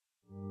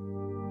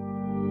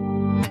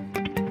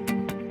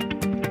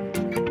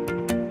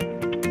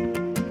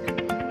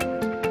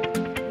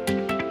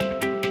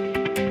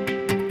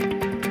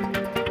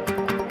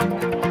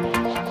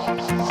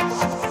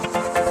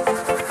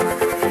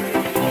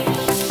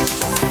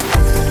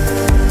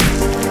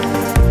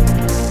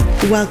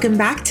Welcome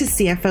back to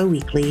CFO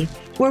Weekly,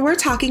 where we're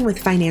talking with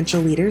financial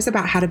leaders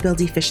about how to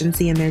build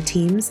efficiency in their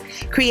teams,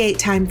 create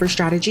time for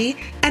strategy,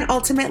 and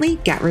ultimately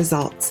get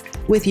results.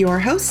 With your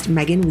host,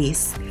 Megan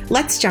Weiss.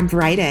 Let's jump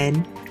right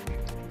in.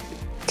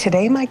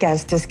 Today, my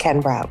guest is Ken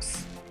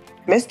Brause.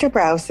 Mr.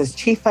 Brause is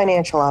Chief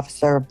Financial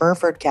Officer of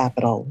Burford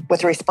Capital,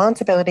 with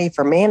responsibility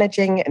for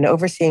managing and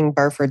overseeing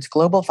Burford's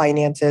global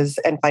finances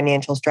and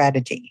financial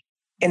strategy.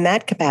 In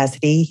that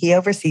capacity, he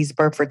oversees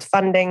Burford's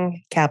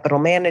funding, capital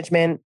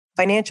management,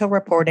 financial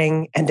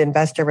reporting, and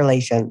investor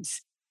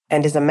relations,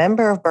 and is a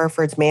member of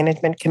Burford's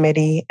Management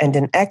Committee and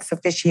an ex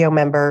officio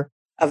member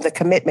of the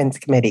Commitments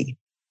Committee.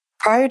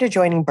 Prior to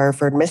joining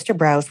Burford, Mr.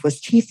 Brause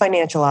was Chief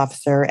Financial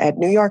Officer at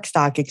New York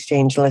Stock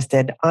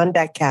Exchange-listed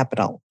OnDeck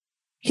Capital.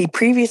 He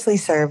previously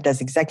served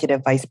as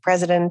Executive Vice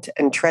President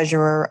and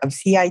Treasurer of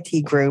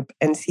CIT Group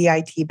and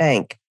CIT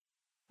Bank,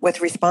 with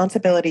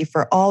responsibility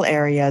for all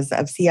areas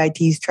of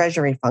CIT's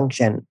treasury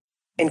function,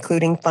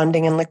 including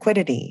funding and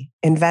liquidity,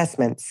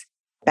 investments,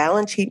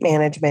 balance sheet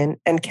management,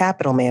 and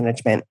capital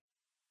management.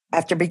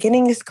 After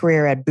beginning his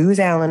career at Booz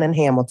Allen and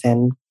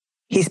Hamilton,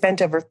 he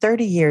spent over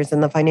 30 years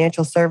in the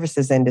financial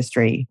services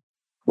industry,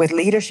 with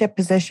leadership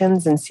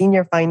positions and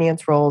senior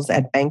finance roles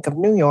at Bank of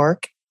New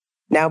York,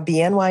 now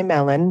BNY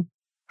Mellon,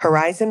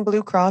 Horizon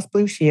Blue Cross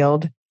Blue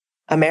Shield,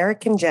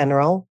 American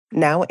General,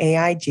 now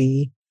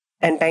AIG,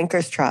 and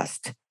Bankers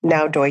Trust,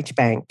 now Deutsche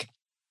Bank.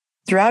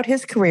 Throughout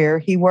his career,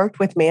 he worked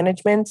with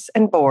managements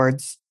and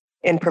boards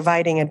in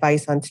providing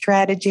advice on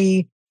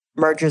strategy,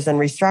 mergers and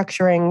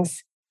restructurings,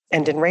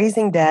 and in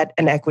raising debt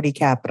and equity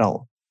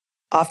capital,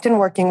 often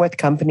working with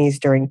companies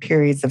during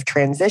periods of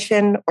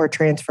transition or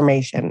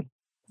transformation.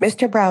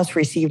 Mr. Brause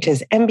received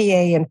his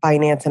MBA in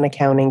Finance and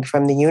Accounting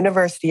from the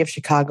University of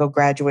Chicago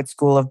Graduate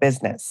School of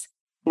Business,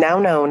 now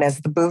known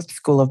as the Booth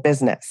School of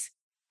Business,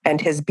 and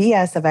his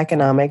BS of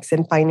Economics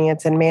in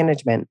Finance and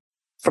Management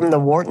from the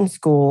Wharton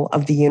School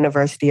of the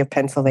University of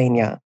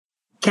Pennsylvania.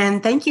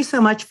 Ken, thank you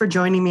so much for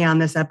joining me on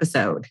this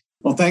episode.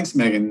 Well, thanks,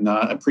 Megan.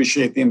 I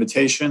appreciate the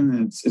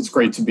invitation. It's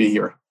great to be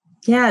here.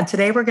 Yeah,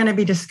 today we're going to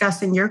be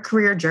discussing your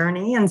career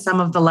journey and some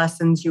of the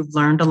lessons you've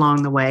learned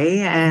along the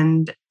way.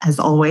 And as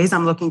always,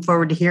 I'm looking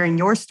forward to hearing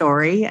your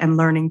story and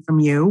learning from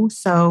you.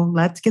 So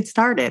let's get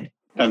started.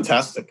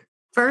 Fantastic.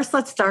 First,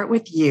 let's start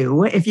with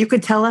you. If you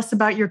could tell us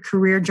about your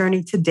career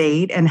journey to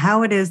date and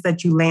how it is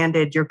that you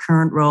landed your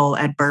current role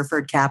at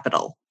Burford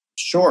Capital.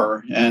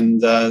 Sure.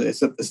 And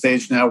it's at the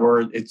stage now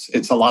where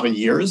it's a lot of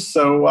years.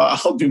 So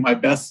I'll do my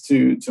best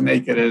to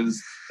make it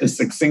as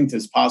succinct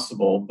as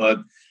possible. But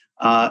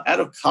out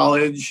of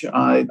college,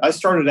 I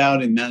started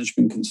out in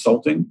management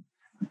consulting,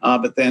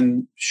 but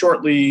then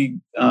shortly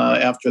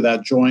after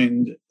that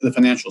joined the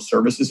financial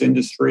services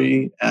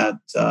industry at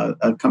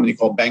a company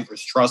called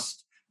Bankers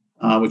Trust,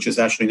 which is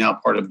actually now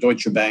part of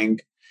Deutsche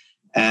Bank.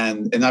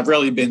 And I've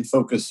really been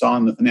focused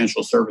on the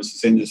financial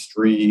services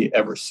industry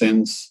ever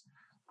since.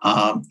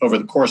 Over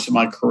the course of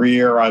my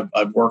career,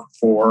 I've worked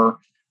for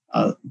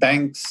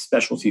banks,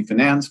 specialty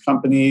finance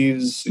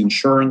companies,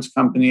 insurance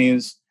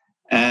companies,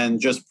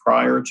 and just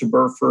prior to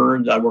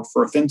Burford, I worked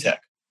for a fintech.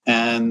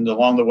 And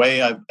along the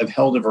way, I've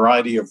held a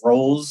variety of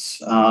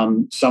roles.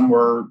 Some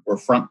were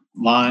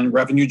frontline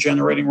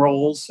revenue-generating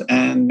roles,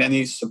 and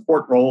many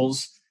support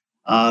roles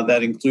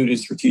that included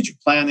strategic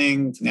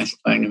planning, financial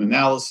planning and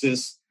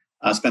analysis.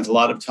 I spent a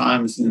lot of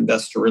time in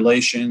investor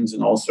relations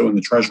and also in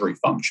the treasury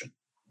function.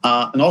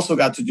 And also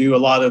got to do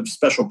a lot of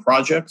special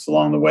projects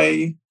along the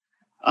way,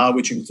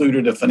 which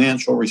included a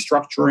financial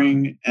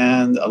restructuring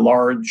and a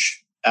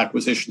large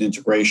acquisition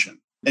integration.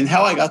 And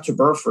how I got to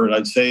Burford,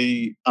 I'd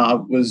say,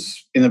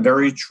 was in a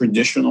very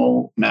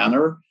traditional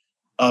manner,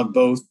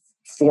 both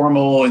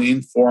formal and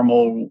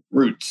informal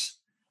routes.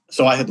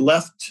 So I had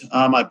left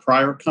my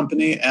prior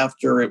company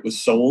after it was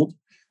sold.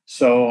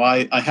 So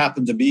I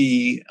happened to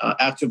be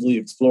actively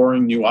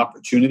exploring new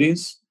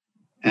opportunities.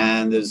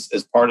 And as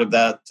part of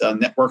that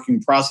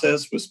networking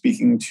process, was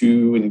speaking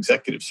to an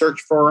executive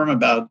search firm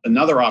about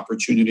another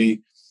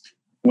opportunity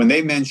when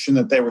they mentioned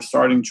that they were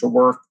starting to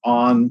work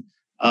on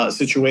a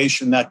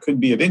situation that could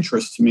be of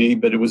interest to me,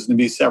 but it was going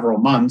to be several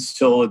months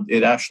till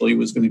it actually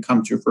was going to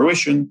come to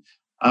fruition.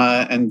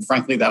 And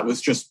frankly, that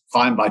was just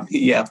fine by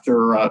me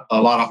after a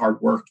lot of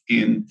hard work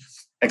in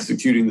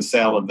executing the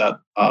sale of that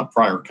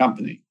prior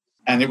company.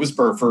 And it was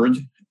Burford.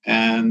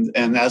 And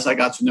as I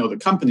got to know the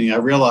company, I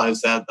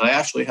realized that I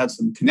actually had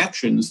some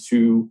connections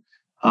to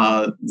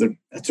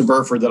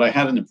Burford that I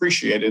hadn't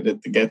appreciated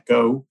at the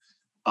get-go.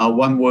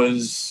 One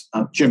was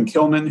Jim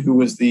Kilman, who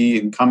was the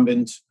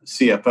incumbent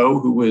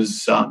CFO, who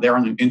was there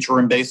on an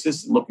interim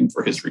basis looking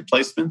for his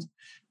replacement.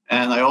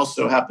 And I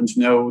also happened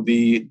to know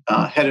the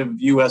head of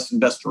U.S.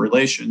 investor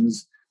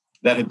relations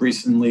that had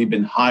recently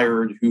been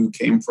hired, who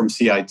came from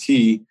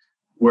CIT,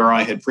 where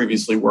I had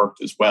previously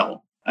worked as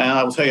well. And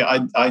I will tell you,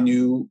 I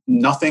knew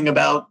nothing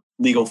about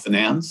legal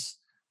finance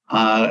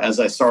as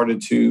I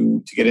started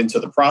to get into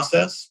the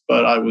process,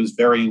 but I was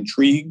very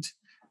intrigued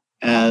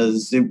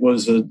as it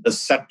was a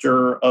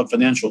sector of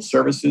financial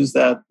services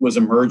that was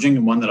emerging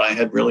and one that I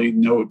had really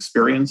no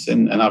experience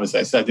in. And obviously,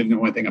 I said I didn't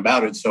know anything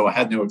about it, so I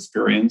had no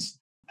experience.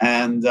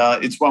 And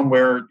it's one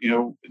where,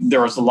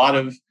 there is a lot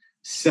of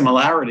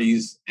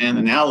similarities and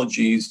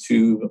analogies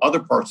to other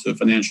parts of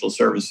financial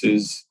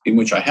services in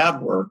which I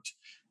have worked.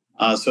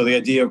 So the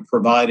idea of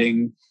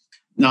providing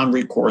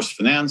non-recourse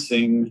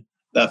financing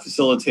that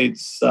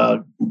facilitates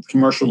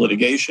commercial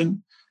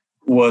litigation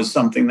was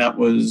something that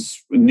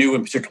was new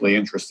and particularly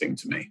interesting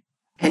to me.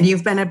 And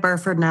you've been at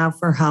Burford now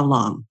for how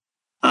long?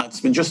 It's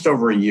been just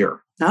over a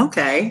year.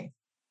 Okay.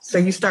 So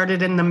you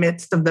started in the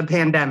midst of the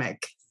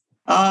pandemic.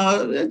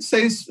 I'd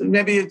say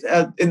maybe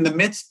in the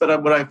midst,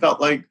 but what I felt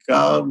like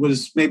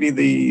was maybe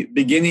the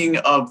beginning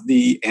of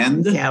the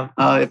end,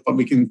 if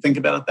we can think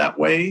about it that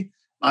way.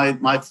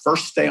 My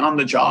first day on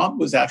the job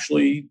was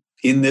actually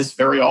in this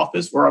very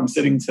office where I'm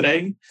sitting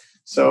today.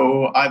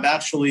 So I've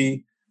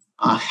actually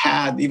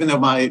had, even though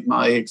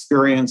my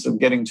experience of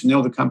getting to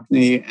know the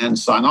company and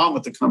sign on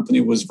with the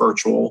company was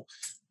virtual,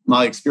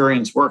 my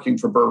experience working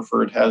for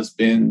Burford has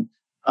been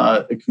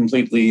a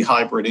completely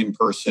hybrid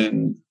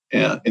in-person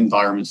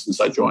environment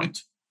since I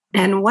joined.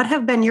 And what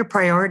have been your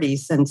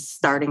priorities since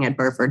starting at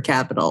Burford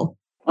Capital?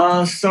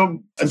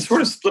 So I've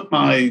sort of split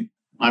my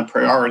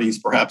priorities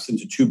perhaps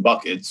into two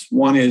buckets.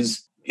 One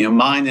is,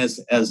 mine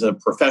as a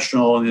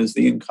professional and as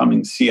the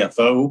incoming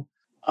CFO.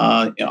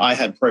 I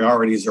had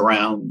priorities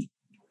around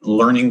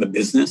learning the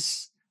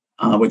business,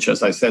 which,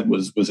 as I said,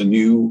 was a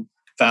new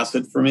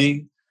facet for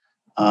me.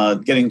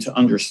 Getting to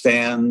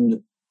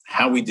understand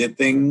how we did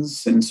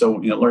things, and so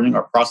learning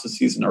our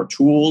processes and our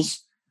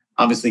tools.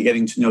 Obviously,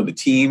 getting to know the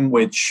team,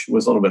 which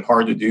was a little bit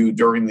hard to do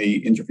during the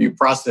interview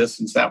process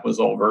since that was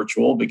all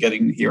virtual, but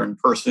getting here in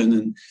person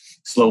and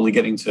slowly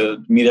getting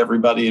to meet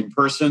everybody in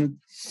person,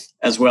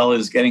 as well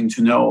as getting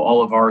to know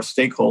all of our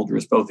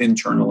stakeholders, both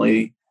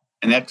internally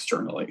and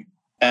externally.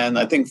 And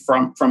I think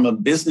from a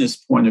business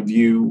point of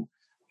view,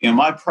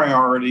 my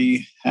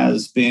priority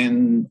has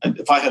been,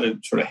 if I had to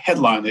sort of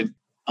headline it,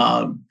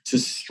 to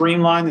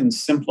streamline and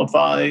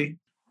simplify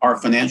our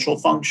financial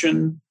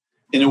function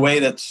in a way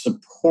that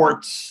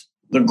supports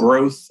the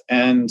growth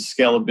and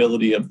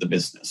scalability of the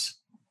business.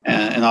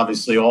 And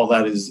obviously all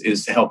that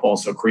is to help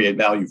also create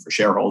value for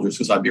shareholders,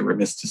 because I'd be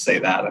remiss to say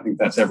that. I think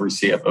that's every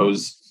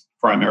CFO's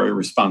primary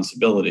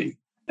responsibility.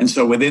 And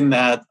so within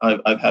that,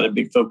 I've had a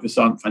big focus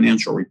on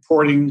financial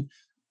reporting.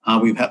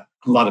 We've had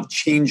a lot of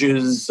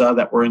changes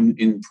that were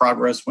in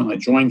progress when I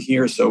joined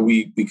here. So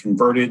we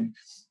converted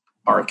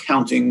our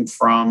accounting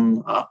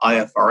from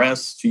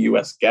IFRS to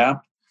US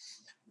GAAP.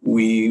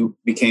 We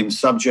became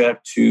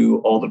subject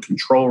to all the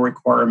control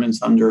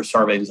requirements under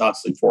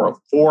Sarbanes-Oxley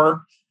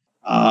 404.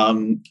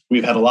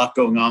 We've had a lot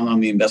going on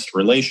the investor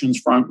relations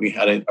front. We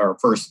had our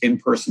first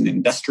in-person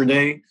investor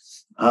day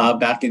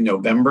back in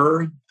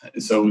November.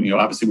 So,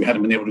 obviously we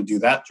hadn't been able to do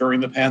that during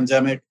the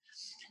pandemic.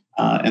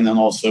 And then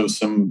also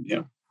some,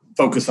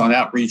 focus on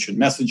outreach and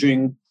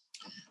messaging.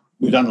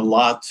 We've done a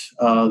lot,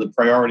 the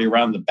priority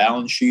around the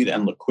balance sheet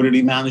and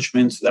liquidity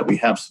management so that we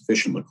have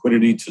sufficient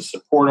liquidity to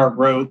support our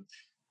growth.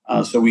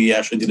 So we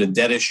actually did a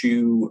debt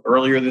issue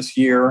earlier this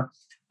year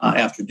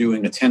after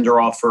doing a tender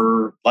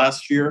offer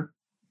last year,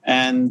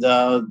 and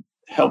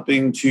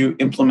helping to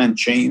implement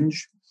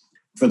change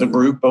for the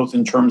group, both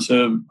in terms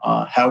of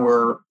how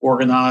we're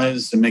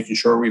organized and making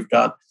sure we've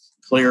got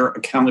clear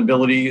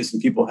accountabilities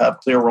and people have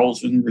clear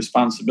roles and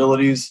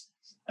responsibilities,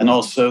 and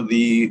also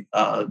the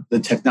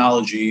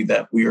technology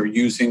that we are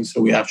using.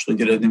 So we actually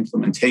did an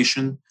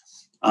implementation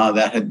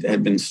that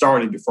had been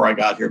started before I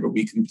got here, but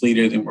we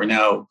completed, and we're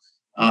now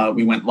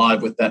we went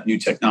live with that new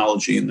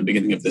technology in the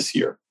beginning of this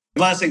year.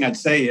 The last thing I'd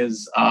say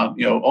is,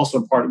 also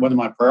one of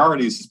my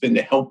priorities has been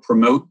to help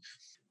promote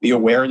the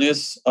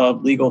awareness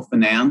of legal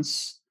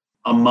finance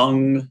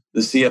among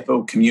the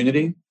CFO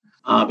community,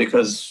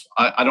 because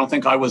I don't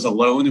think I was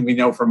alone. And we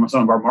know from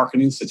some of our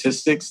marketing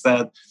statistics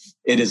that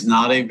it is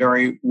not a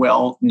very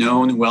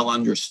well-known and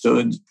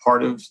well-understood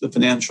part of the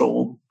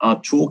financial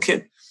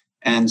toolkit.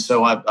 And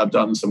so I've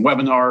done some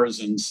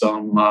webinars and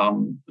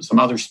some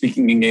other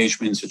speaking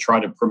engagements to try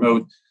to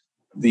promote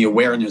the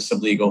awareness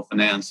of legal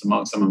finance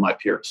among some of my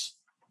peers.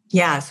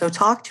 Yeah. So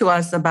talk to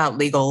us about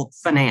legal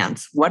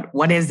finance.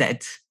 What is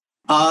it?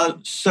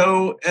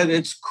 So at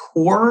its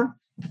core,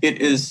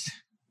 it is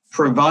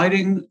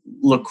providing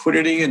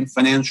liquidity and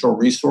financial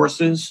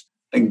resources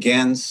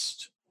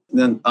against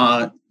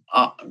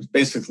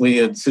basically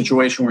a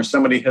situation where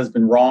somebody has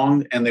been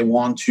wronged and they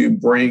want to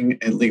bring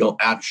a legal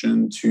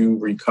action to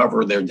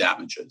recover their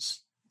damages.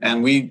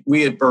 And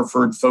we at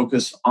Burford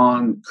focus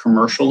on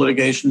commercial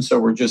litigation. So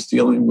we're just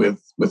dealing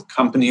with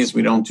companies.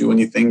 We don't do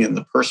anything in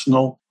the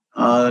personal,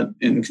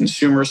 in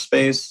consumer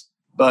space.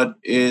 But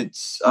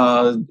it's,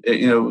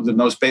 the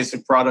most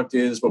basic product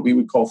is what we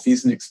would call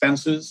fees and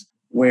expenses,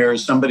 where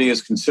somebody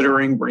is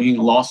considering bringing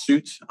a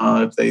lawsuit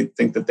if they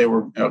think that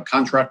a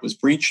contract was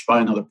breached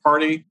by another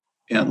party.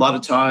 And a lot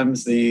of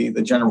times the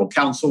general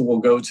counsel will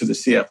go to the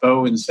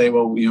CFO and say,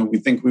 well, we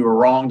think we were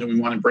wronged and we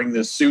want to bring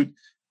this suit,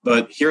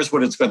 but here's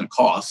what it's going to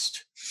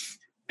cost.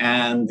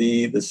 And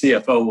the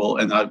CFO will,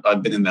 and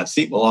I've been in that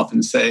seat, will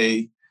often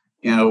say,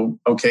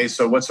 okay,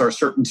 so what's our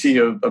certainty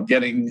of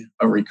getting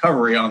a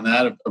recovery on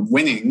that, of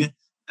winning?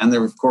 And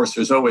there, of course,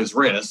 there's always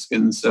risk.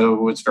 And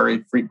so it's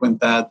very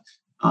frequent that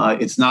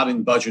it's not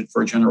in budget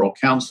for general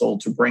counsel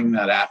to bring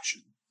that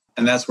action.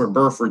 And that's where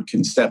Burford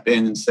can step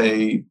in and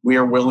say, we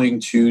are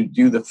willing to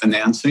do the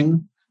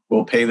financing.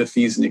 We'll pay the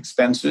fees and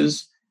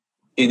expenses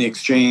in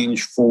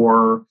exchange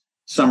for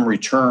some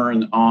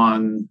return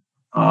on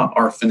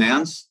our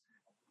finance.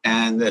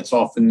 And that's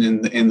often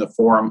in the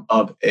form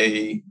of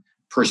a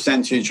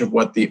percentage of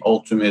what the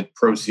ultimate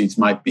proceeds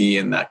might be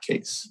in that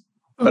case.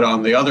 But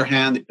on the other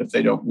hand, if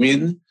they don't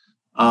win,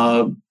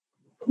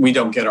 we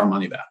don't get our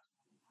money back.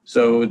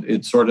 So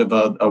it's sort of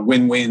a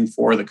win-win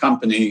for the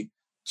company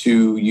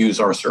to use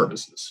our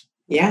services.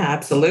 Yeah,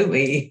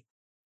 absolutely.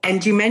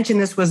 And you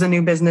mentioned this was a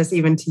new business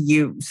even to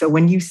you. So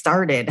when you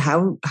started,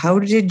 how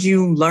did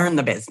you learn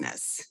the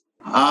business?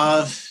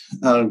 A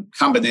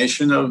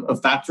combination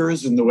of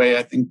factors. And the way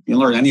I think you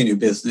learn any new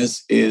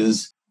business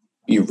is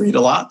you read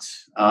a lot,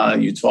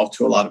 you talk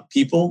to a lot of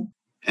people,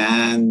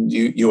 and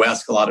you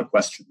ask a lot of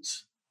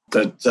questions.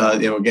 But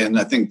again,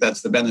 I think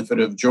that's the benefit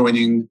of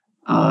joining.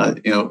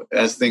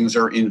 As things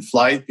are in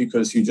flight,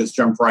 because you just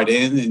jump right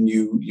in and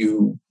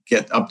you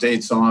get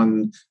updates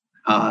on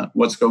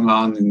what's going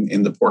on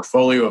in the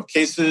portfolio of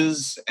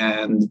cases,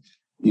 and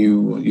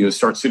you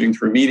start sitting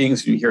through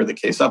meetings, you hear the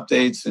case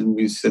updates, and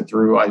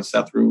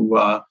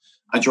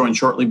I joined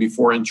shortly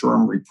before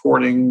interim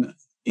reporting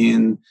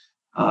in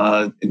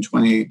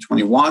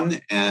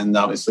 2021, and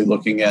obviously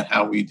looking at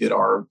how we did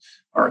our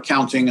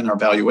accounting and our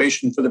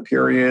valuation for the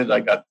period. I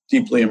got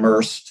deeply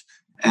immersed,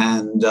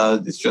 and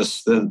it's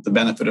just the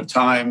benefit of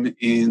time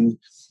in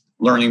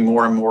learning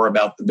more and more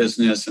about the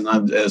business.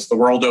 And as the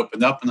world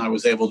opened up and I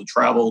was able to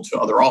travel to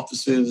other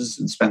offices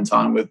and spend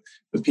time with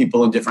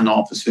people in different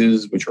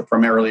offices, which are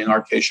primarily in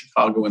our case,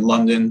 Chicago and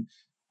London,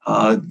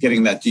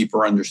 getting that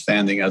deeper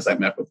understanding as I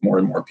met with more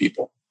and more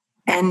people.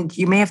 And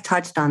you may have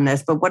touched on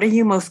this, but what are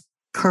you most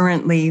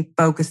currently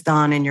focused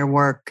on in your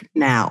work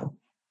now?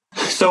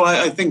 So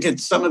I think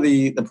it's some of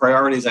the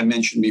priorities I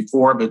mentioned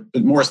before, but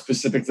more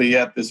specifically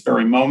at this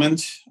very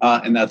moment,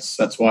 and that's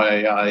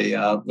why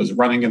I was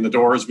running in the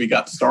door as we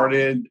got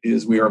started,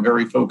 is we are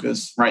very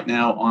focused right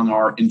now on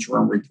our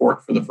interim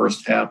report for the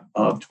first half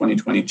of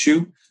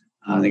 2022.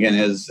 And again,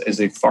 as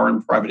a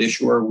foreign private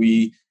issuer,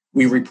 we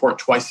report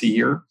twice a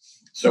year.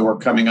 So we're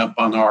coming up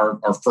on our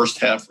first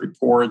half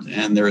report,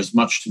 and there is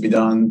much to be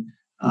done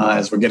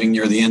as we're getting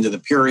near the end of the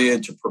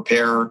period to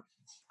prepare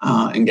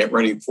and get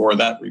ready for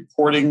that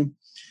reporting.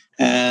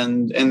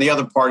 And the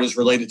other part is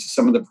related to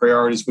some of the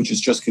priorities, which is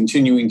just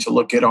continuing to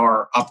look at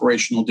our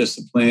operational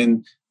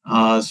discipline,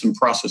 some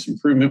process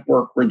improvement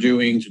work we're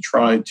doing to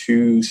try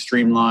to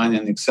streamline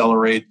and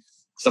accelerate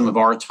some of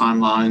our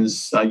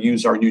timelines,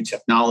 use our new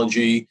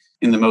technology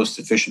in the most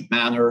efficient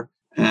manner.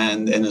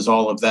 And as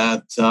all of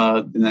that,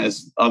 and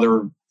as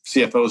other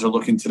CFOs are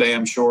looking today,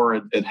 I'm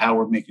sure, at how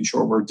we're making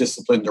sure we're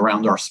disciplined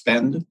around our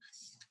spend,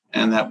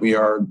 and that we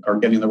are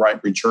getting the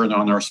right return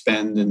on our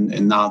spend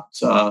and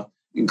not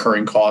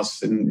incurring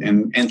costs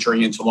and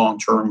entering into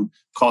long-term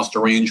cost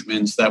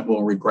arrangements that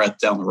we'll regret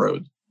down the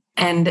road.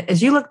 And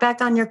as you look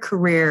back on your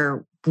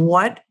career,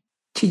 what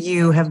to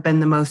you have been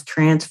the most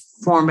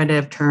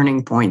transformative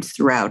turning points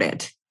throughout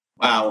it?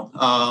 Wow,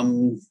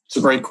 it's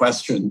a great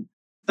question.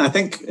 I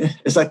think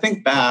as I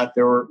think back,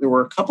 there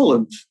were a couple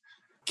of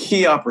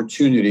key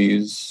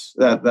opportunities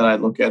that I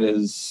look at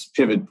as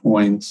pivot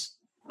points.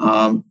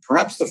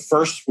 Perhaps the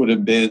first would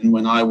have been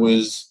when I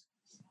was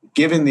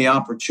given the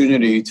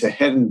opportunity to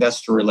head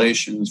investor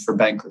relations for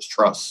Bankers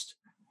Trust,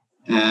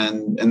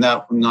 and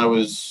that when I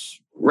was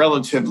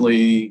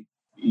relatively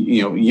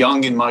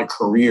young in my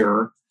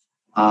career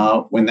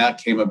when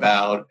that came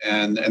about,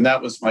 and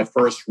that was my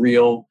first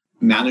real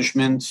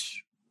management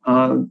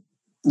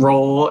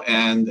role,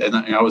 and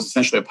I was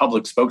essentially a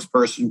public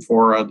spokesperson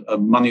for a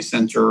money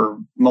center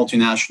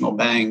multinational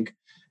bank.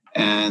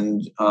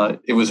 And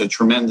it was a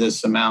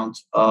tremendous amount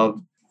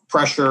of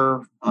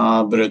pressure,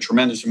 but a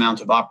tremendous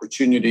amount of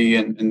opportunity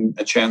and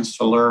a chance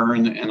to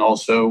learn and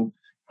also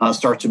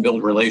start to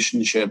build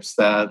relationships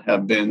that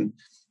have been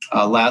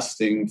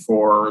lasting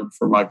for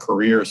my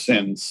career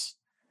since.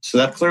 So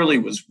that clearly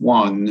was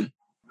one.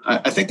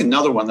 I think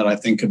another one that I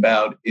think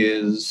about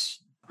is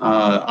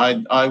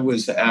I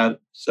was at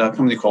a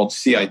company called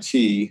CIT,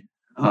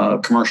 a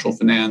commercial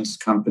finance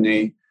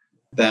company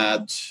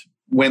that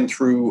went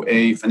through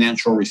a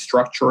financial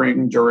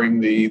restructuring during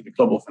the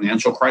global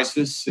financial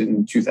crisis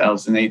in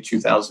 2008,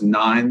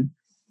 2009.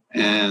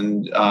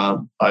 And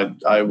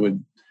I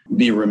would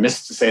be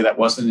remiss to say that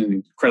wasn't an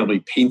incredibly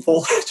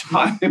painful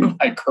time in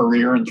my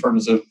career in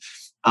terms of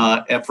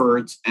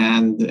effort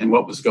and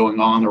what was going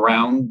on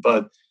around.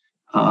 But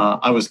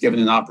I was given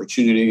an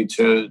opportunity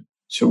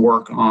to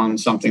work on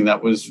something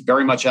that was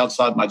very much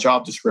outside my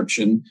job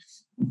description,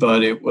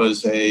 but it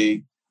was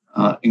a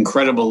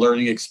incredible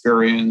learning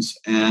experience,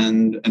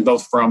 and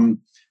both from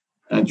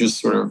just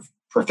sort of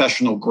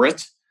professional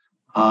grit,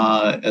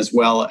 as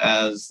well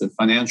as the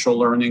financial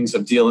learnings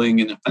of dealing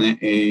in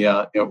a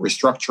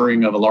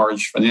restructuring of a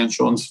large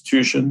financial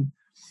institution.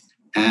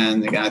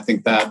 And again, I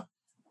think that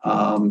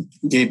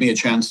gave me a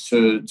chance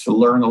to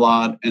learn a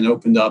lot and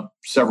opened up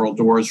several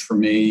doors for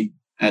me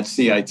at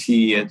CIT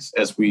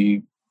as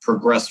we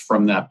progressed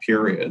from that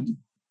period.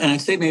 And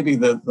I'd say maybe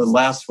the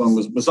last one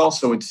was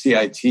also at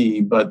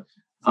CIT, but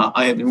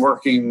I had been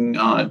working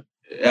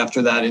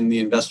after that in the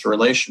investor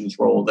relations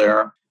role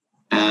there.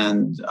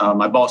 And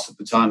my boss at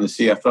the time, the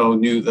CFO,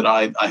 knew that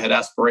I had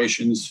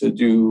aspirations to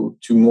do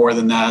more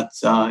than that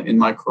in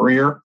my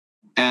career.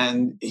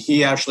 And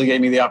he actually gave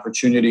me the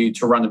opportunity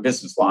to run a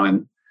business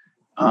line.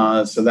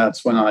 So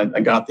that's when I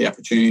got the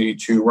opportunity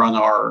to run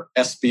our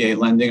SBA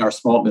lending, our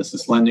small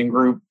business lending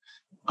group,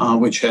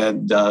 which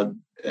had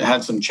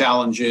some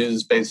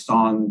challenges based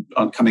on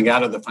coming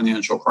out of the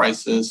financial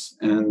crisis.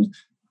 And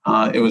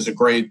it was a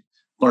great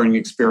learning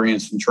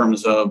experience in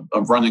terms of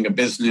running a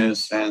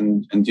business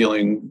and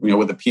dealing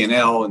with a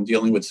P&L and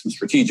dealing with some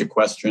strategic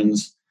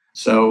questions.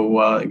 So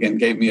again,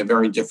 gave me a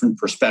very different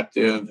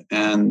perspective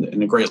and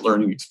a great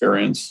learning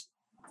experience.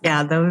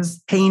 Yeah, those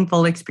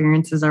painful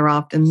experiences are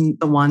often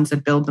the ones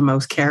that build the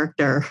most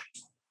character.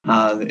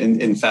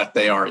 In fact,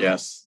 they are,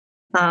 yes.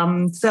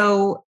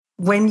 So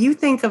when you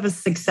think of a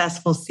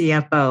successful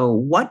CFO,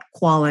 what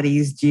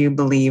qualities do you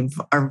believe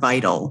are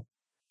vital?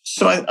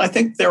 So I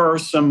think there are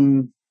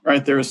some,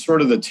 right, there's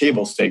sort of the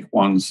table stake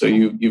ones. So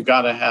you've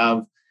got to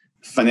have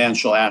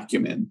financial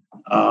acumen.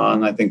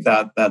 And I think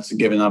that's a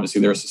given.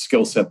 Obviously, there's a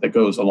skill set that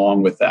goes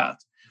along with that.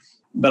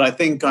 But I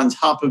think on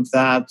top of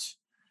that,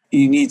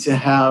 you need to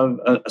have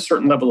a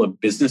certain level of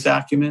business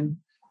acumen.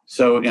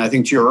 So I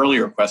think to your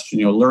earlier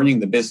question, learning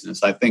the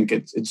business, I think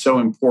it's so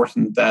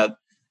important that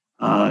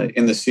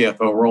in the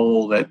CFO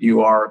role that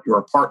you're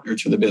a partner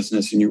to the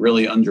business and you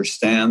really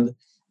understand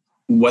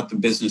what the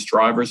business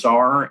drivers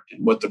are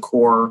and what the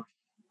core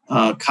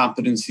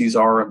competencies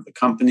are of the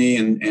company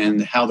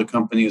and how the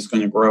company is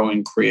going to grow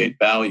and create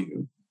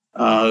value.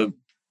 I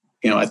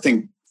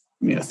think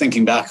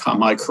thinking back on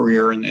my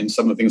career and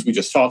some of the things we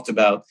just talked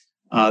about,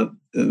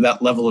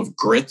 that level of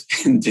grit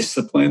and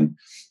discipline,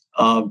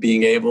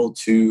 being able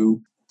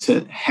to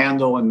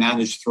handle and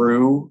manage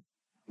through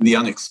the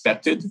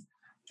unexpected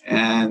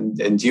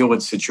and deal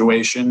with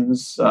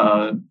situations,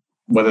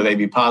 whether they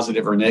be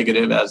positive or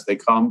negative as they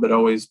come, but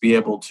always be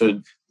able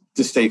to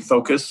stay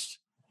focused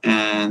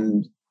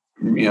and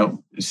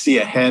see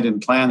ahead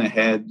and plan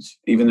ahead,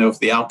 even though if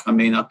the outcome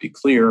may not be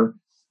clear,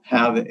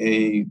 have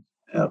a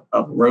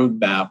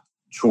roadmap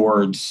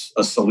towards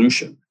a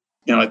solution.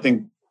 I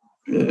think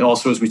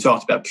also, as we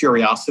talked about,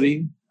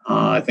 curiosity.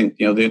 I think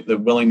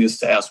the willingness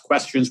to ask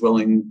questions,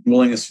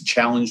 willingness to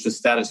challenge the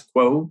status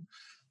quo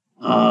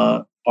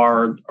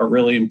are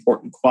really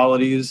important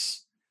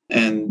qualities.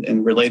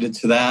 And related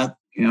to that,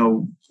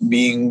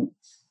 being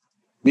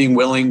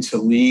willing to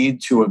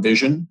lead to a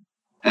vision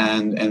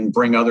and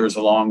bring others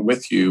along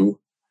with you.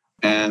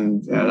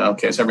 And so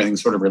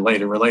everything's sort of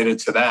related. Related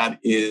to that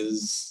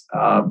is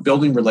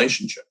building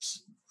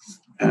relationships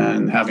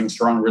and having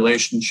strong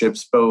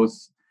relationships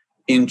both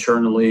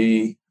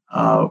internally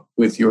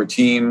with your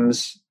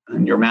teams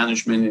and your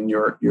management and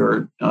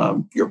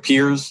your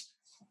peers,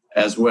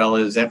 as well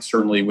as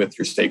externally with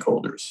your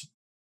stakeholders.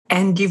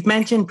 And you've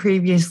mentioned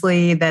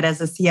previously that as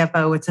a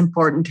CFO, it's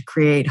important to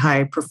create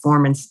high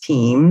performance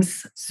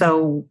teams.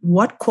 So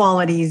what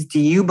qualities do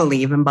you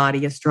believe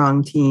embody a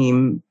strong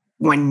team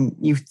when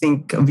you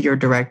think of your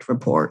direct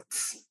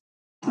reports?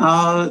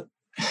 I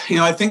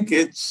think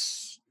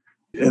it's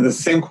the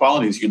same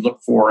qualities you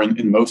look for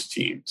in most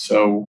teams.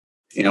 So,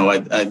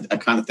 I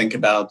kind of think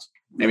about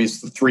maybe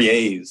it's the 3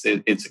 A's.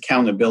 It's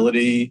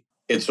accountability,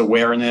 it's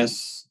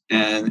awareness,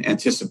 and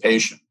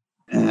anticipation.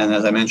 And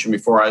as I mentioned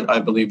before, I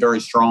believe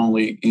very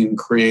strongly in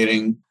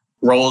creating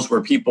roles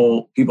where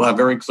people have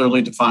very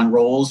clearly defined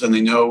roles and they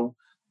know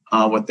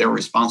what they're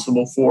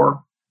responsible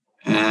for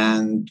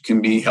and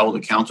can be held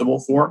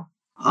accountable for.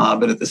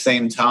 But at the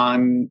same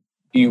time,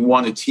 you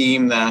want a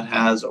team that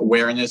has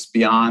awareness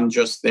beyond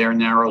just their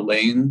narrow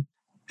lane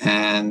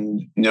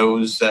and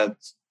knows that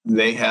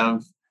they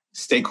have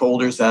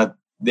stakeholders that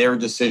their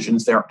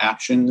decisions, their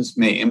actions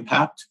may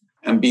impact,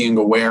 and being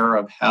aware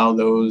of how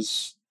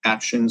those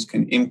actions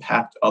can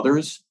impact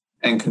others,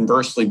 and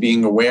conversely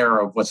being aware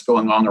of what's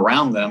going on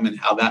around them and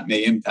how that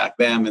may impact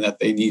them and that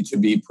they need to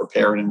be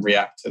prepared and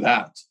react to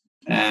that.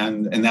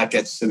 And that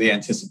gets to the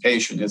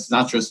anticipation. It's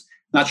not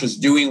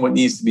just doing what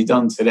needs to be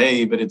done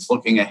today, but it's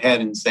looking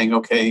ahead and saying,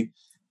 okay,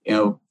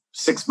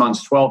 6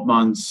 months, 12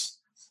 months,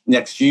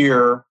 next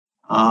year,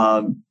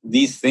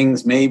 these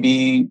things may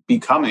be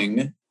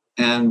coming.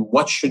 And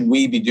what should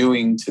we be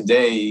doing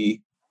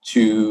today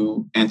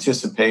to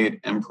anticipate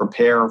and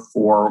prepare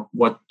for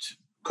what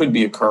could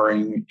be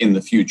occurring in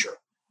the future?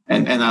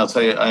 And I'll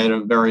tell you, I had a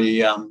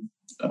very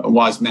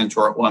wise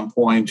mentor at one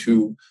point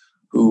who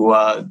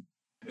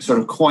sort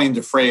of coined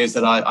a phrase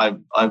that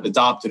I've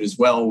adopted as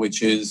well,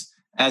 which is,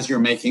 as you're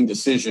making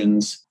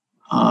decisions,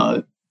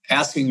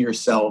 asking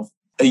yourself,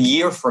 a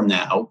year from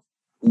now,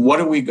 what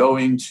are we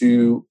going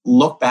to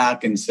look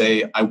back and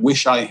say, I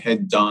wish I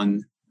had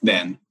done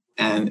then?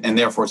 And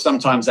therefore,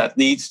 sometimes that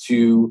leads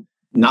to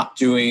not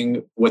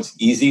doing what's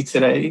easy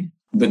today,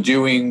 but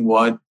doing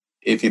what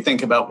if you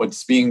think about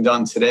what's being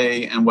done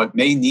today and what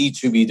may need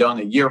to be done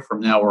a year from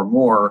now or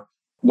more,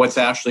 what's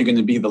actually going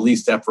to be the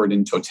least effort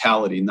in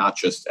totality, not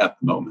just at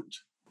the moment.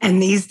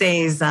 And these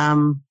days,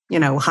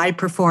 high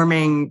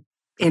performing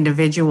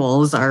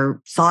individuals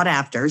are sought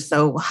after.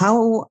 So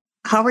how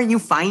are you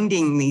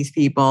finding these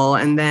people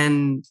and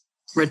then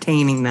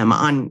retaining them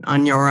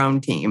on your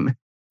own team?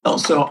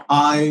 So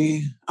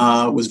I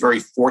was very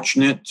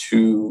fortunate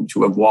to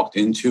have walked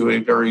into a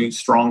very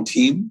strong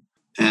team.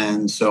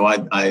 And so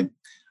I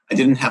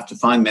didn't have to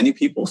find many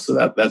people.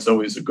 So that's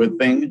always a good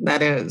thing.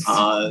 That is.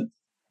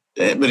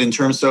 But in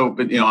terms of,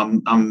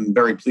 I'm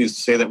very pleased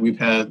to say that we've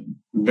had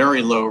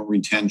very low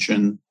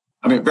retention.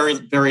 Very,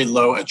 very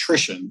low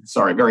attrition.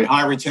 Sorry, very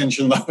high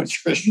retention, low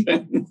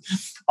attrition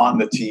on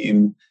the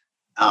team.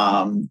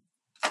 And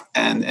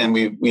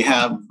we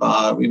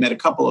made a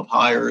couple of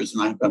hires,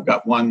 and I've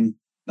got one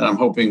that I'm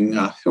hoping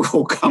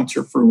will come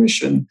to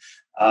fruition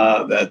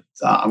that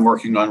I'm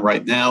working on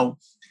right now.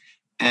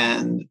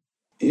 And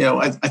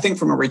I think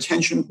from a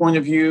retention point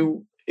of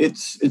view,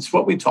 it's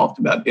what we talked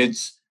about.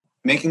 It's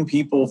making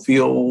people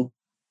feel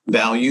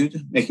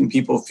valued, making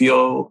people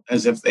feel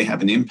as if they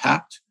have an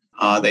impact.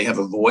 They have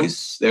a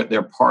voice.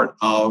 They're part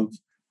of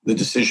the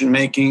decision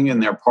making,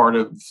 and they're part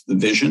of the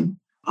vision.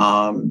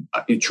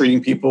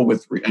 Treating people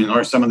with,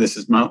 or some of this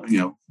is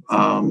motherhood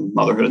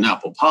and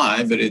apple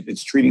pie, but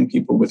it's treating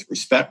people with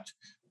respect.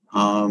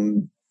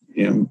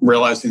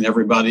 Realizing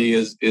everybody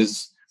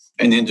is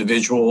an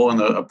individual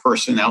and a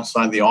person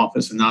outside the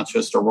office, and not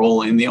just a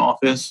role in the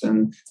office,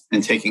 and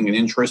taking an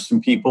interest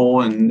in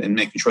people and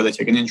making sure they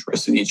take an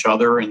interest in each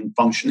other and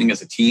functioning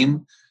as a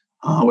team.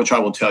 Which I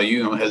will tell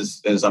you,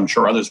 as I'm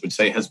sure others would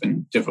say, has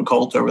been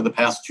difficult over the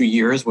past 2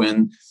 years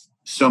when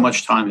so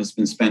much time has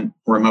been spent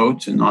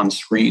remote and on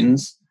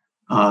screens.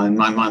 In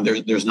my mind,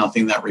 there's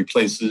nothing that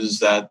replaces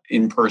that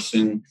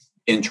in-person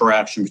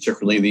interaction,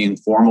 particularly the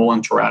informal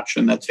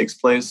interaction that takes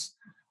place.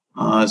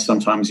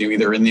 Sometimes you're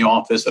either in the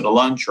office at a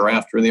lunch or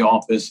after the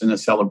office in a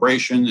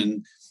celebration.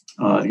 And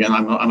again,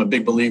 I'm a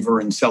big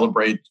believer in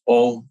celebrate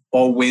all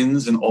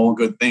wins and all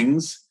good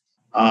things.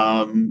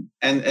 And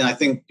I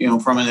think,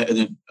 from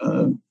a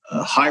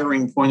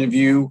hiring point of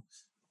view,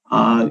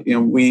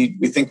 we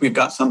think we've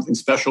got something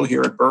special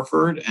here at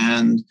Burford.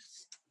 And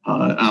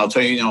I'll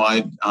tell you,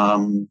 I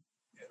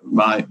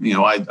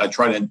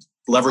try to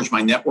leverage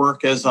my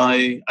network as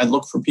I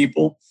look for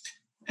people.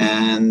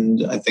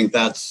 And I think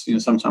that's,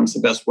 sometimes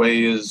the best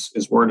way is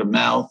word of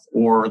mouth,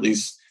 or at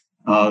least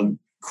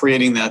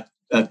creating that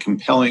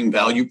compelling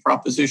value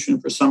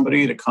proposition for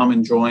somebody to come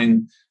and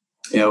join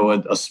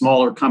a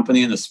smaller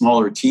company and a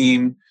smaller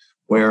team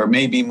where it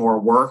may be more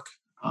work,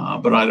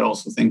 but I'd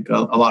also think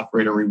a lot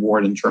greater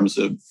reward in terms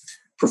of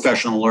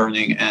professional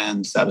learning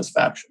and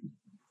satisfaction.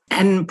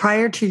 And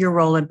prior to your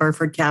role at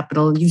Burford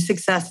Capital, you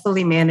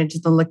successfully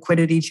managed the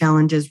liquidity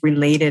challenges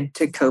related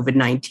to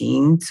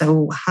COVID-19.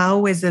 So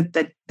how is it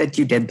that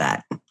you did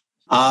that?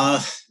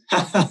 With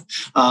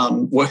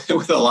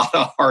a lot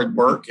of hard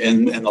work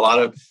and a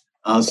lot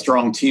of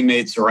strong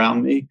teammates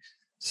around me.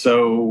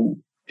 So,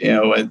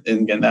 and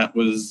again, that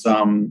was,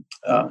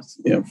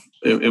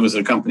 it was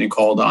a company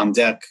called On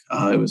Deck.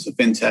 It was a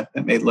fintech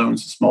that made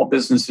loans to small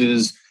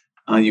businesses.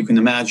 You can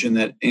imagine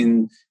that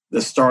in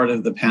the start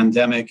of the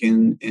pandemic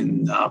in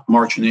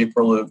March and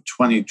April of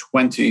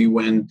 2020,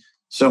 when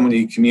so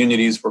many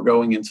communities were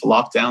going into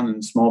lockdown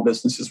and small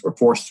businesses were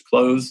forced to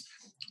close,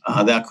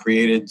 that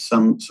created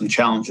some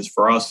challenges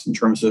for us in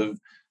terms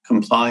of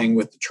complying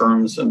with the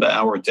terms of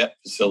our debt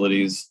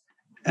facilities.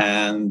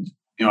 And,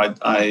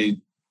 I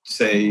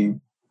say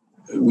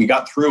we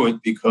got through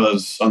it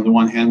because on the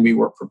one hand, we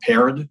were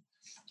prepared.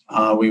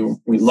 We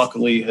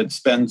luckily had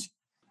spent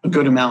a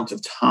good amount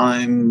of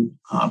time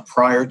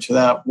prior to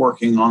that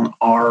working on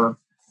our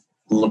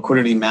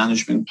liquidity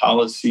management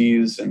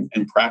policies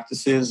and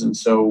practices. And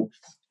so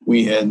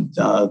we had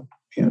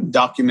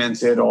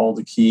documented all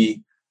the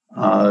key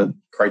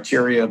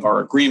criteria of our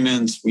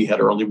agreements. We had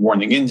early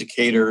warning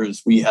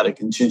indicators. We had a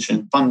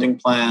contingent funding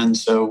plan.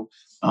 So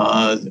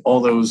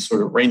all those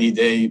sort of rainy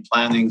day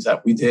plannings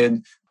that we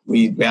did,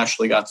 we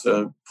actually got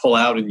to pull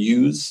out and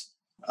use.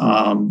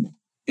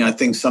 I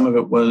think some of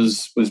it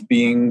was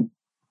being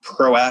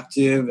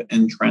proactive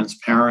and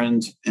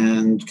transparent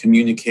and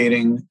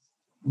communicating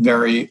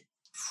very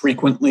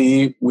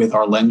frequently with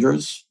our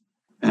lenders.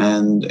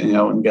 And,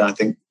 again, I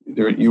think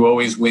you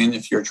always win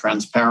if you're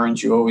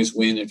transparent. You always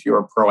win if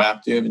you're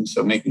proactive. And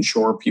so making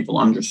sure people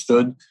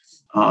understood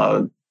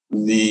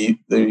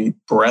the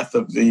breadth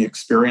of the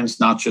experience,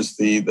 not just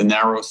the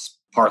narrow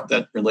part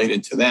that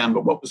related to them,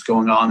 but what was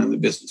going on in the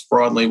business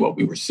broadly, what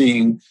we were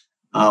seeing,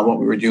 what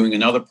we were doing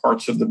in other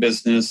parts of the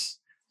business.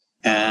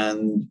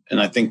 And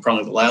I think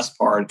probably the last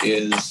part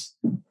is,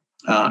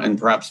 and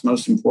perhaps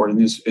most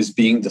important, is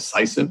being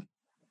decisive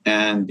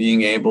and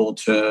being able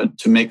to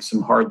make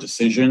some hard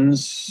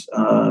decisions,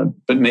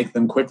 but make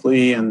them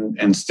quickly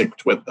and stick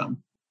with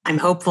them. I'm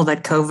hopeful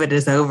that COVID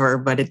is over,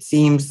 but it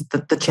seems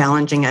that the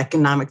challenging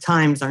economic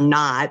times are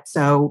not.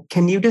 So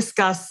can you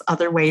discuss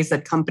other ways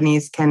that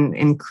companies can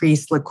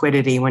increase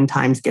liquidity when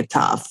times get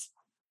tough?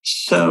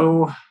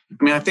 So,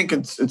 I think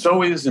it's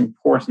always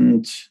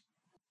important,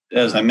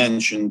 as I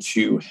mentioned,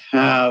 to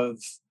have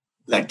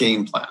that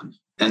game plan.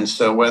 And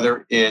so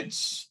whether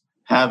it's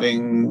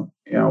having,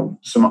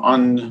 some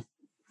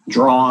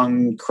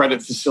undrawn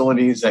credit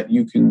facilities that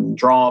you can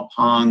draw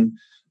upon,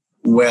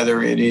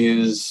 whether it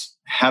is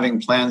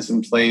having plans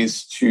in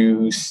place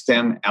to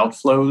stem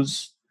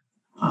outflows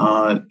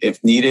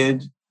if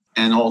needed,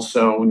 and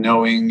also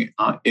knowing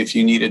if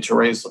you needed to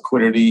raise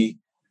liquidity,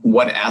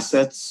 what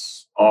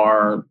assets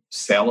are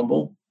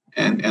saleable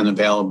and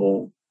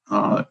available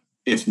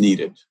if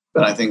needed.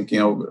 But I think,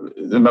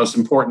 the most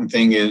important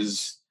thing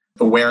is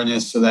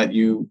awareness so that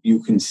you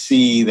can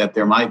see that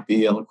there might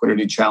be a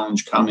liquidity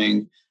challenge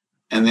coming,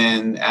 and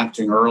then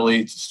acting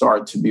early to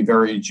start to be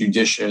very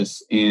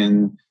judicious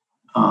in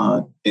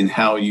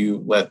how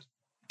you let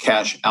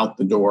cash out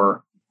the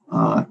door,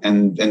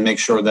 and make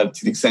sure that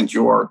to the extent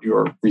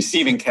you're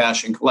receiving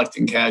cash and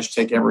collecting cash,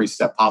 take every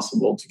step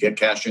possible to get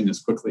cash in as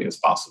quickly as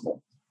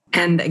possible.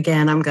 And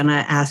again, I'm going to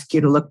ask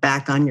you to look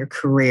back on your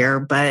career,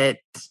 but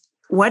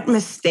what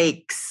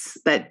mistakes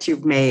that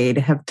you've made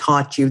have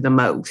taught you the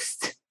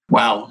most?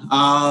 Wow.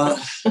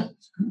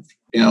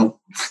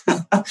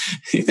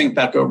 You think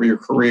back over your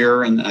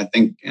career, and I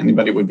think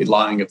anybody would be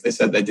lying if they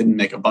said they didn't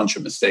make a bunch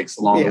of mistakes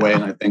along the way.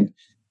 And I think,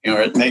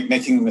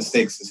 making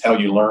mistakes is how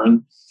you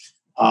learn.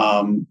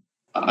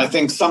 I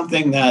think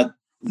something that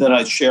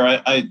I'd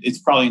share, it's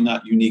probably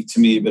not unique to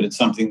me, but it's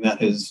something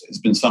that has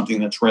been something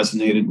that's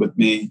resonated with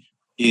me,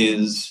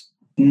 is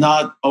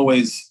not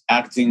always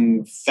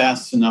acting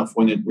fast enough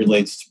when it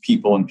relates to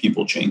people and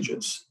people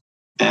changes.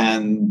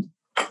 And,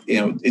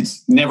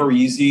 it's never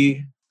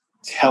easy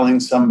telling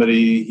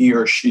somebody he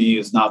or she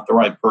is not the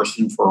right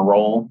person for a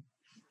role.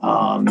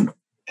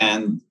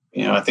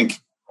 I think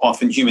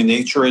often human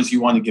nature is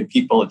you want to give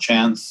people a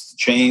chance to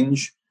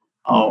change,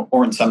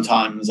 or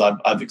sometimes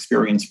I've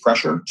experienced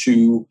pressure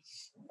to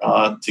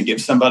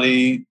give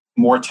somebody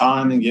more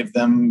time and give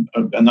them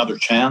another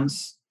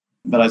chance.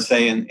 But I'd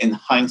say in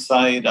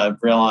hindsight,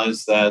 I've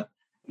realized that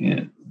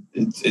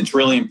it's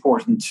really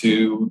important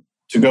to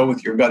go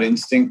with your gut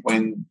instinct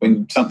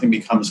when something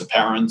becomes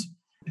apparent,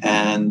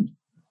 and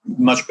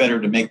much better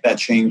to make that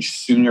change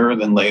sooner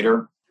than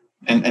later.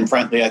 And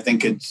frankly, I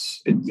think it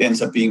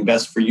ends up being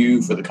best for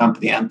you, for the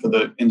company, and for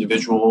the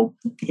individual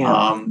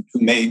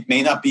who may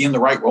not be in the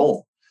right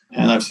role.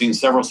 And I've seen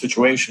several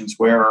situations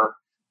where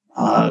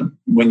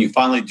when you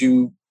finally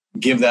do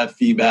give that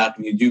feedback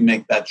and you do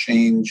make that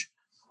change,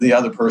 the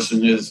other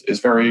person is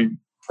very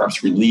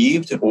perhaps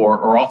relieved,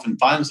 or often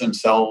finds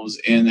themselves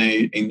in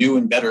a new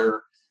and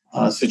better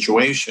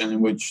situation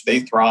in which they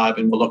thrive,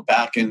 and will look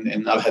back.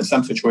 And I've had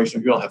some situations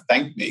where people have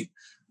thanked me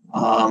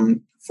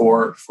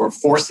for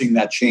forcing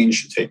that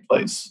change to take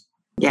place.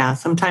 Yeah,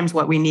 sometimes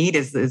what we need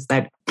is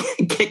that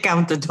kick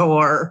out the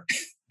door.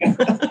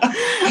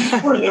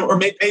 or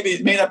maybe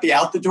it may not be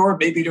out the door,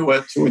 maybe to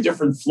a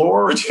different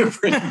floor, or a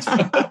different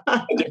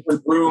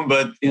room.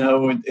 But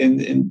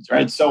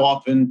right, so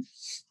often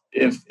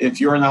if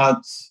you're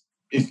not,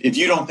 if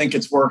you don't think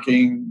it's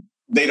working,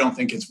 they don't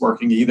think it's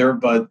working either.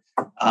 But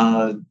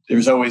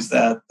there's always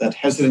that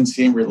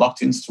hesitancy and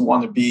reluctance to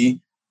want to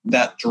be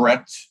that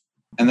direct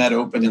and that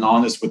open and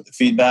honest with the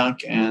feedback.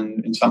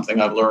 And something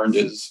I've learned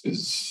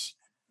is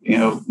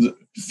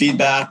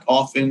feedback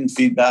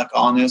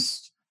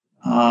honest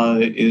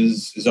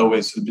is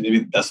always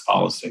the best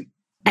policy.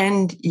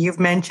 And you've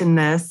mentioned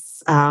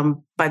this,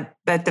 but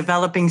that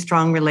developing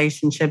strong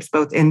relationships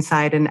both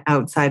inside and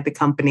outside the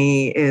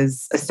company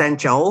is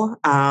essential.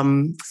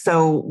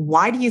 So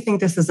why do you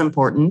think this is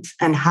important,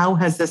 and how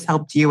has this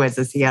helped you as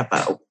a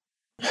CFO?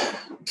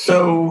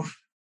 So,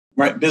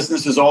 right,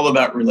 business is all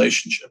about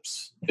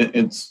relationships.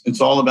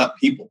 It's all about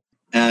people.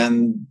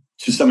 And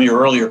to some of your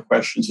earlier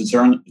questions,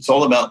 it's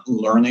all about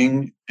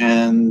learning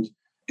and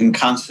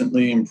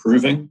constantly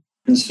improving.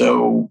 And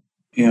so,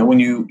 when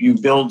you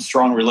build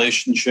strong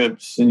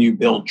relationships and you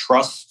build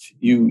trust,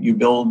 you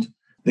build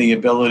the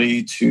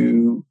ability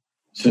to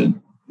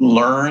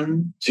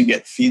learn, to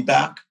get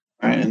feedback,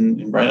 right?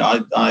 And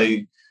right,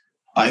 I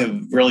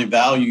have really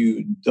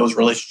valued those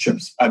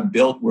relationships I've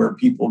built where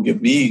people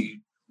give me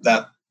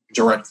that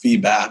direct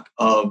feedback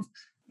of,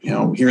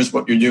 here's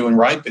what you're doing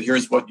right, but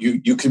here's what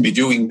you could be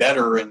doing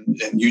better, and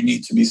you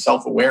need to be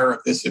self-aware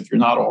of this if you're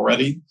not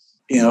already.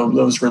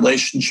 Those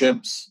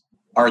relationships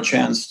are a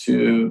chance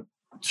to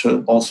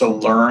also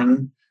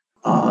learn.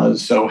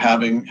 So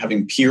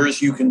having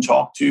peers you can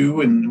talk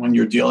to, and when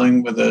you're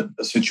dealing with a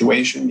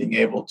situation, being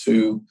able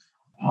to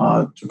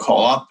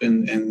call up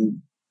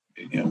and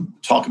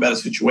talk about a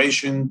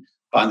situation,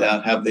 find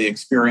out, have they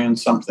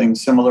experienced something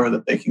similar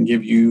that they can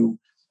give you,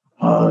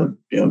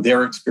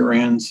 their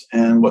experience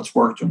and what's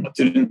worked and what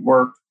didn't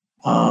work.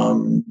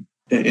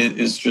 It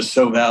is just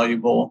so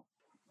valuable.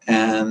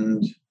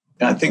 And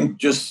I think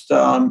just,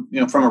 from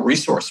a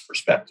resource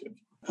perspective,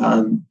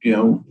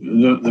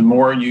 the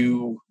more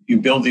you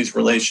build these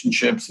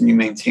relationships and you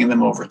maintain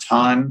them over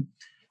time,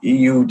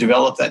 you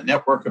develop that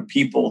network of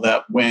people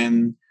that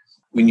when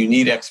when you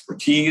need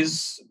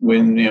expertise,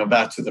 when,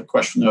 back to the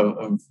question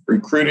of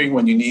recruiting,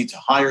 when you need to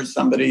hire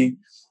somebody,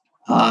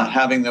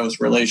 having those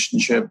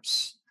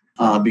relationships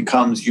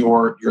becomes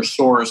your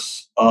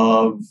source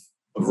of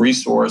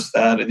resource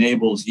that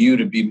enables you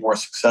to be more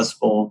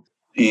successful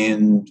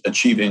in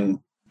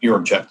achieving your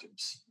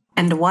objectives.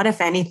 And what, if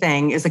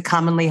anything, is a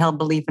commonly held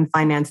belief in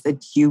finance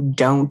that you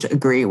don't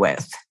agree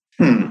with?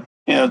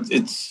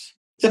 It's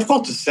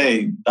difficult to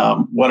say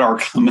what are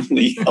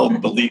commonly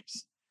held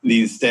beliefs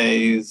these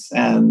days.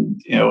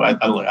 And,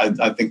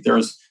 I think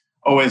there's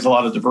always a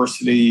lot of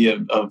diversity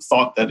of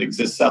thought that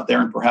exists out there.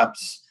 And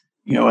perhaps,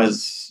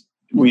 as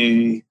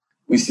we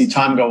see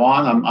time go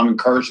on, I'm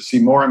encouraged to see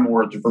more and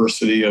more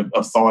diversity of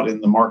thought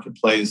in the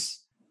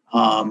marketplace.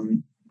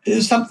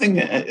 There's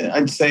something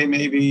I'd say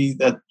maybe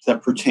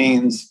that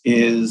pertains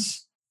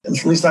is,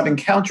 at least I've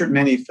encountered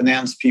many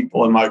finance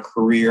people in my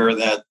career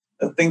that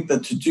think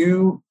that to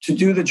do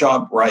the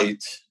job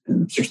right,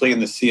 and particularly in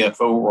the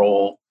CFO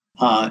role,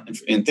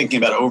 in thinking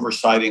about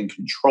oversight and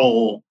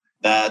control,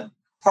 that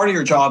part of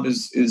your job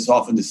is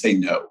often to say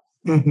no.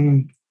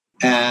 Mm-hmm.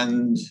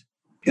 And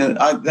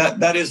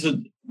that is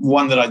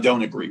one that I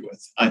don't agree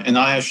with. And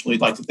I actually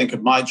like to think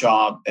of my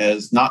job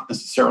as not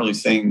necessarily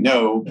saying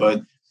no,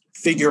 but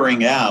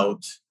figuring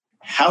out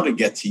how to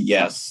get to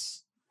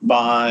yes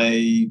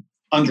by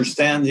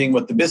understanding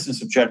what the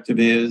business objective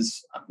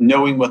is,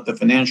 knowing what the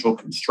financial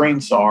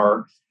constraints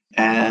are,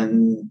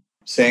 and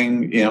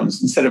saying,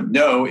 instead of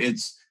no,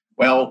 it's,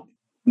 well,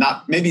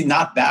 maybe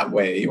not that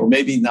way, or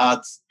maybe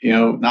not,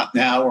 not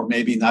now, or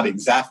maybe not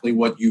exactly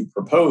what you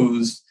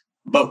proposed,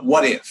 but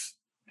what if?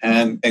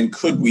 And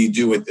could we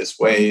do it this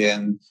way?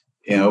 And,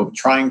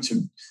 trying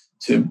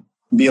to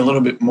be a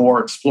little bit more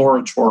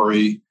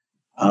exploratory,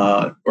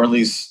 or at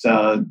least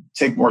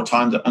take more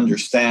time to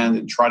understand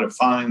and try to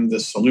find the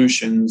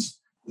solutions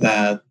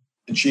that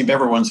achieve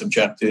everyone's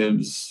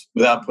objectives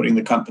without putting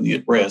the company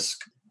at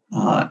risk,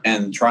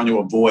 and trying to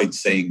avoid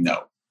saying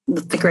no.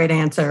 That's a great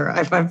answer.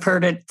 I've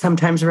heard it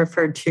sometimes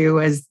referred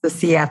to as the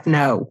CF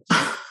no.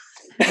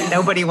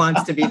 Nobody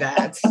wants to be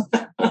that.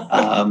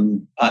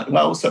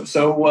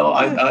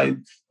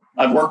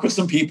 I've worked with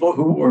some people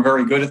who were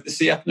very good at the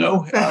CF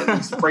no.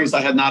 It's a phrase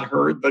I had not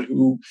heard, but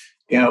who,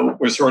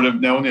 were sort of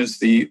known as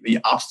the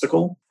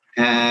obstacle.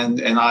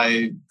 And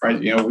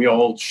we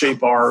all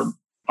shape our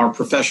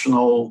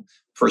professional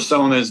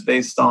personas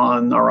based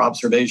on our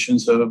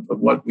observations of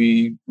what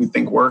we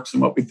think works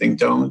and what we think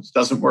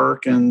doesn't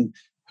work, and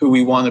who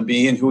we want to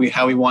be and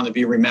how we want to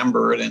be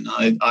remembered. And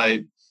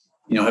I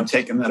have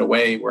taken that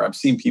away, where I've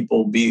seen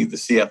people be the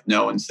CF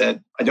no and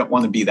said, I don't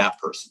want to be that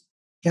person.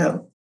 Yeah.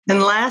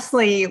 And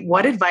lastly,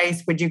 what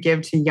advice would you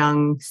give to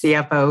young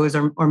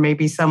CFOs or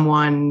maybe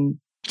someone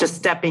just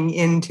stepping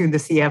into the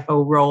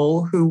CFO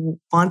role who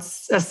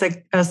wants a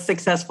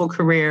successful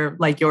career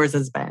like yours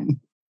has been?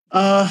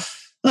 I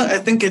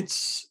think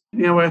it's,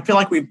 I feel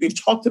like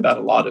we've talked about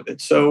a lot of it.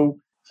 So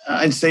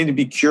I'd say to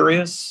be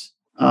curious.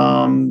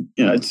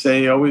 I'd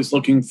say always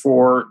looking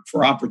for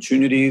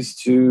opportunities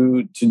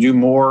to do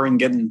more and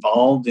get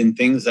involved in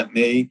things that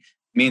may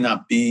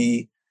not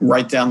be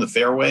right down the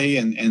fairway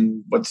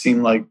and what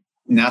seem like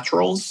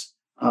naturals.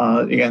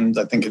 Again,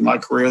 I think in my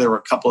career, there were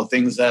a couple of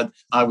things that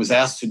I was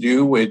asked to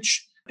do,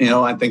 which,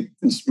 I think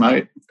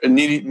my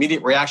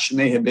immediate reaction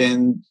may have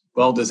been,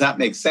 well, does that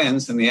make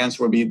sense? And the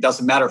answer would be, it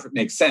doesn't matter if it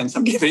makes sense.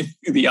 I'm giving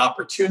you the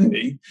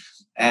opportunity.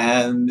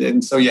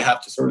 And so you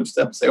have to sort of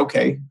step and say,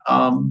 okay,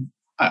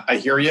 I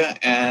hear you.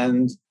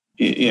 And,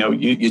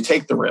 you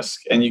take the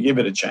risk and you give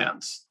it a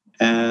chance.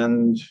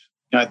 And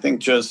I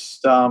think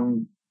just,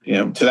 to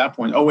that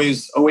point,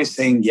 always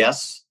saying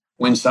yes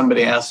when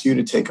somebody asks you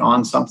to take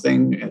on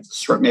something.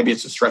 Maybe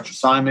it's a stretch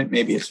assignment,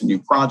 maybe it's a new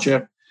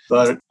project,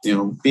 but,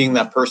 being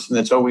that person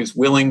that's always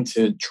willing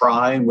to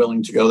try and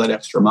willing to go that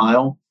extra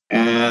mile.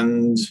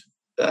 And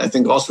I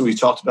think also we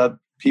talked about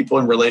people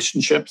in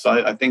relationships.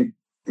 I think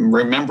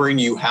remembering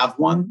you have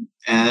one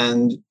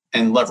and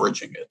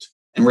leveraging it,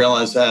 and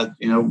realize that,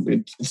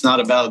 it's not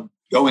about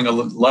going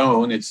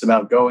alone. It's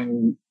about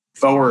going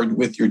forward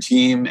with your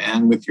team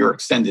and with your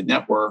extended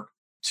network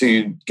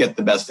to get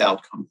the best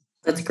outcome.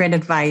 That's great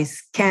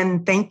advice.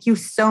 Ken, thank you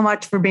so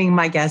much for being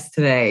my guest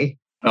today.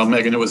 Well,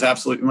 Megan, it was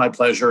absolutely my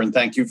pleasure. And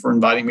thank you for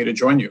inviting me to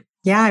join you.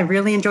 Yeah, I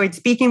really enjoyed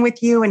speaking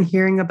with you and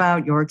hearing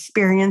about your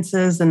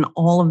experiences and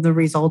all of the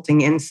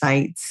resulting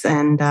insights.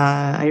 And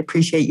I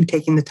appreciate you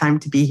taking the time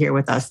to be here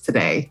with us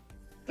today.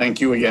 Thank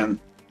you again.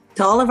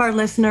 To all of our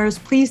listeners,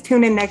 please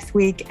tune in next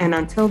week. And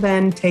until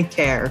then, take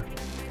care.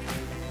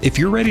 If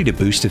you're ready to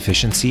boost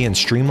efficiency and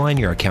streamline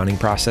your accounting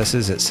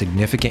processes at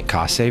significant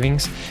cost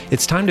savings,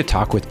 it's time to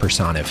talk with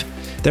Personiv.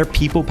 Their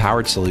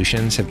people-powered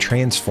solutions have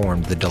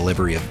transformed the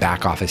delivery of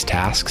back-office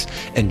tasks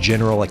and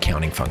general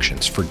accounting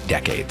functions for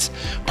decades,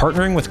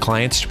 partnering with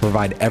clients to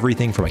provide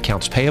everything from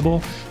accounts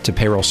payable to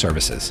payroll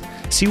services.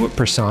 See what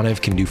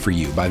Personiv can do for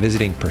you by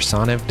visiting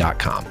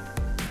personiv.com.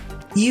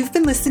 You've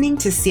been listening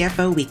to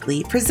CFO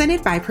Weekly,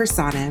 presented by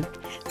Personiv.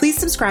 Please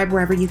subscribe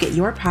wherever you get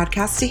your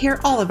podcasts to hear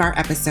all of our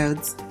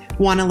episodes.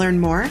 Want to learn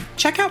more?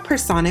 Check out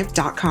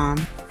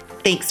personiv.com.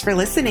 Thanks for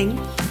listening.